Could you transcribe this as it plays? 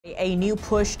a new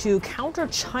push to counter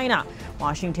China.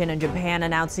 Washington and Japan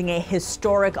announcing a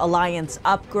historic alliance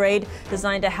upgrade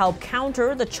designed to help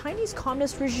counter the Chinese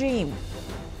communist regime.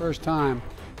 First time,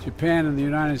 Japan and the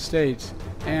United States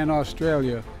and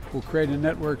Australia will create a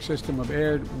network system of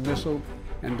air, missile,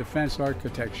 and defense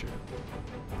architecture.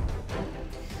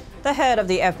 The head of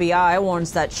the FBI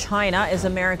warns that China is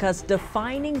America's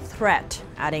defining threat,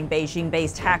 adding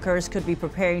Beijing-based hackers could be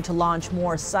preparing to launch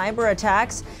more cyber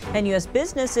attacks, and U.S.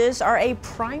 businesses are a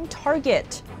prime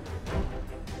target.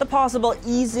 The possible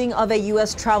easing of a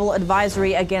U.S. travel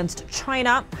advisory against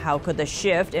China. How could the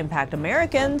shift impact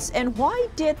Americans, and why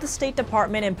did the State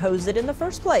Department impose it in the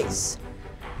first place?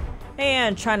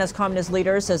 And China's communist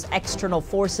leader says external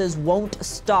forces won't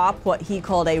stop what he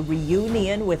called a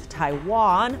reunion with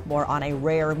Taiwan. More on a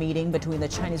rare meeting between the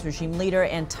Chinese regime leader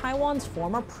and Taiwan's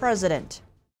former president.